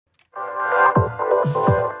Hello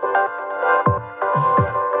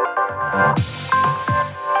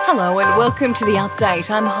and welcome to The Update.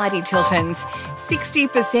 I'm Heidi Tiltons.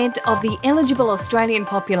 60% of the eligible Australian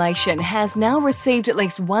population has now received at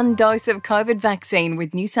least one dose of COVID vaccine,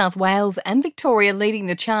 with New South Wales and Victoria leading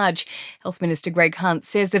the charge. Health Minister Greg Hunt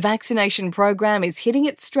says the vaccination program is hitting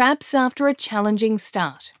its straps after a challenging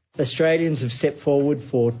start. Australians have stepped forward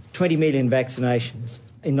for 20 million vaccinations.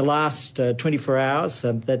 In the last 24 hours,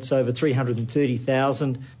 that's over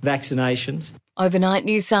 330,000 vaccinations. Overnight,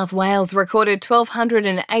 New South Wales recorded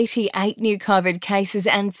 1,288 new COVID cases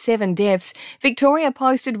and 7 deaths. Victoria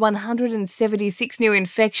posted 176 new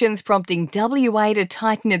infections, prompting WA to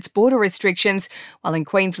tighten its border restrictions, while in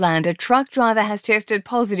Queensland, a truck driver has tested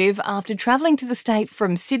positive after travelling to the state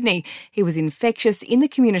from Sydney. He was infectious in the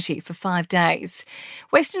community for 5 days.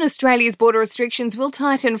 Western Australia's border restrictions will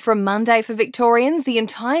tighten from Monday for Victorians. The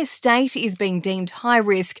entire state is being deemed high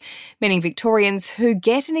risk, meaning Victorians who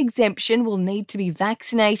get an exemption will need to be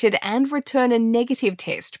vaccinated and return a negative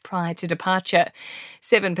test prior to departure.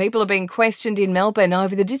 7 people are being questioned in Melbourne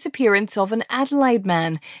over the disappearance of an Adelaide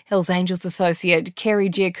man. Hells Angels associate Kerry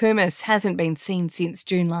Giacomis hasn't been seen since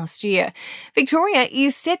June last year. Victoria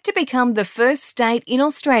is set to become the first state in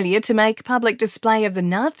Australia to make public display of the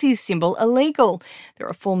Nazi symbol illegal. The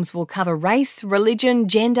reforms will cover race, religion,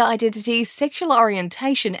 gender identity, sexual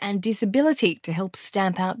orientation and disability to help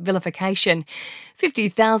stamp out vilification.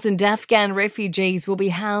 50,000 Afghan refugees will be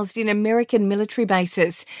housed in American military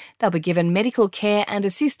bases. They'll be given medical care and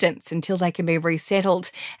assistance until they can be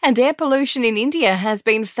resettled. And air pollution in India has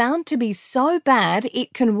been found to be so bad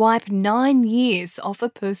it can wipe 9 years off a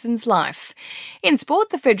person's life. In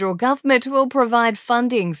sport, the federal government will provide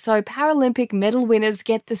funding so Paralympic medal winners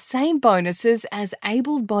get the same bonuses as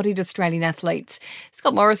able-bodied Australian athletes.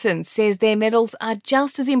 Scott Morrison says their medals are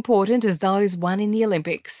just as important as those won in the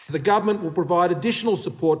Olympics. The government will provide additional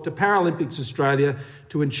support to Paralympics Australia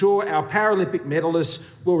to ensure our Paralympic medalists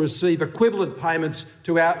will receive equivalent payments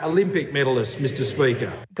to our Olympic medalists, Mr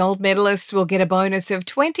Speaker. Gold medalists will get a bonus of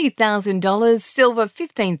 $20,000, silver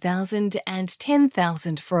 $15,000 and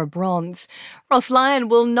 $10,000 for a bronze. Ross Lyon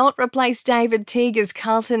will not replace David Teague as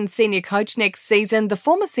Carlton senior coach next season. The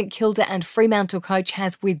former St Kilda and Fremantle coach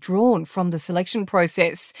has withdrawn from the selection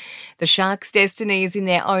process. The Sharks' destiny is in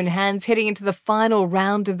their own hands heading into the final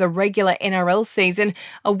round of the regular NRL season.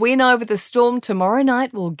 A win over the Storm tomorrow night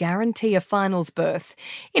will guarantee a finals berth.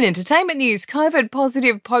 In entertainment news,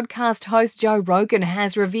 COVID-positive podcast host Joe Rogan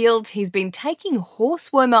has revealed he's been taking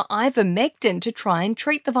horsewormer ivermectin to try and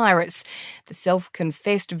treat the virus. The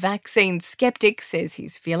self-confessed vaccine skeptic says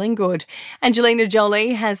he's feeling good. Angelina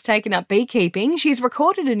Jolie has taken up beekeeping. She's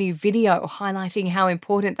recorded a new video highlighting how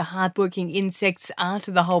important the hardworking insects are to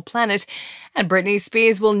the whole planet. And Britney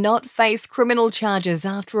Spears will not face criminal charges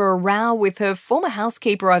after a row with her former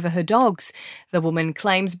housekeeper over her dogs. The woman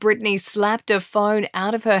claims Britney slapped a phone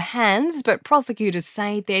out of her hands, but prosecutors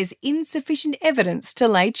say there's insufficient evidence to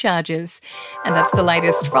lay charges. And that's the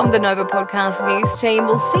latest from the Nova Podcast News team.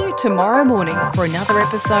 We'll see you tomorrow morning for another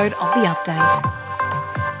episode of The Update.